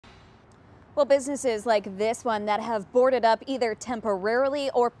Well, businesses like this one that have boarded up either temporarily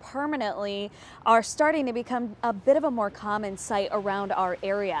or permanently are starting to become a bit of a more common sight around our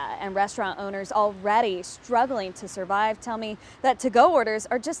area. And restaurant owners already struggling to survive tell me that to-go orders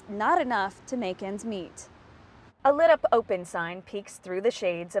are just not enough to make ends meet. A lit up open sign peeks through the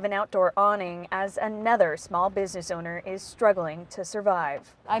shades of an outdoor awning as another small business owner is struggling to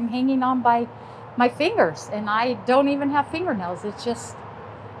survive. I'm hanging on by my fingers and I don't even have fingernails. It's just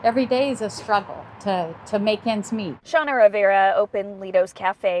every day is a struggle to make ends meet. Shauna Rivera opened Lido's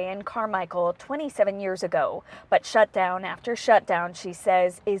Cafe in Carmichael 27 years ago, but shutdown after shutdown, she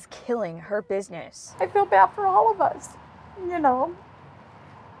says, is killing her business. I feel bad for all of us,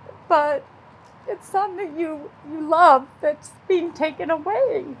 but it's something that you love that's being taken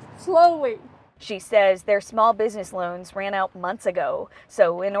away slowly. She says their small business loans ran out months ago,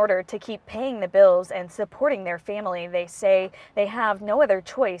 so in order to keep paying the bills and supporting their family, they say they have no other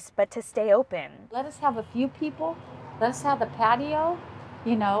choice but to stay open. Let us have a few people, let us have the patio,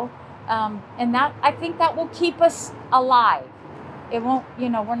 and that, I think that will keep us alive. It won't,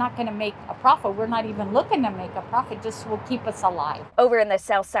 we're not going to make a profit. We're not even looking to make a profit, just will keep us alive. Over in the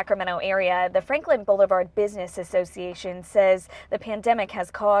South Sacramento area, the Franklin Boulevard Business Association says the pandemic has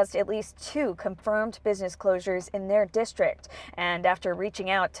caused at least 2 confirmed business closures in their district. And after reaching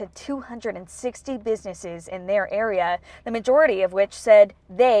out to 260 businesses in their area, the majority of which said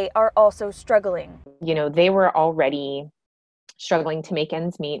they are also struggling. They were already struggling to make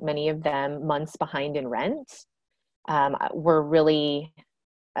ends meet, many of them months behind in rent. We're really,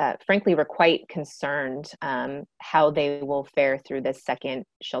 frankly, we're quite concerned how they will fare through this second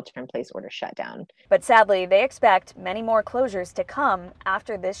shelter-in-place order shutdown. But sadly, they expect many more closures to come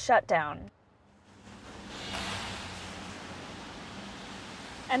after this shutdown.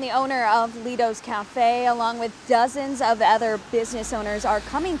 And the owner of Lido's Cafe, along with dozens of other business owners, are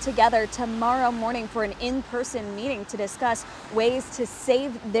coming together tomorrow morning for an in-person meeting to discuss ways to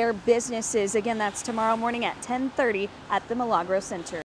save their businesses. Again, that's tomorrow morning at 10:30 at the Milagro Center.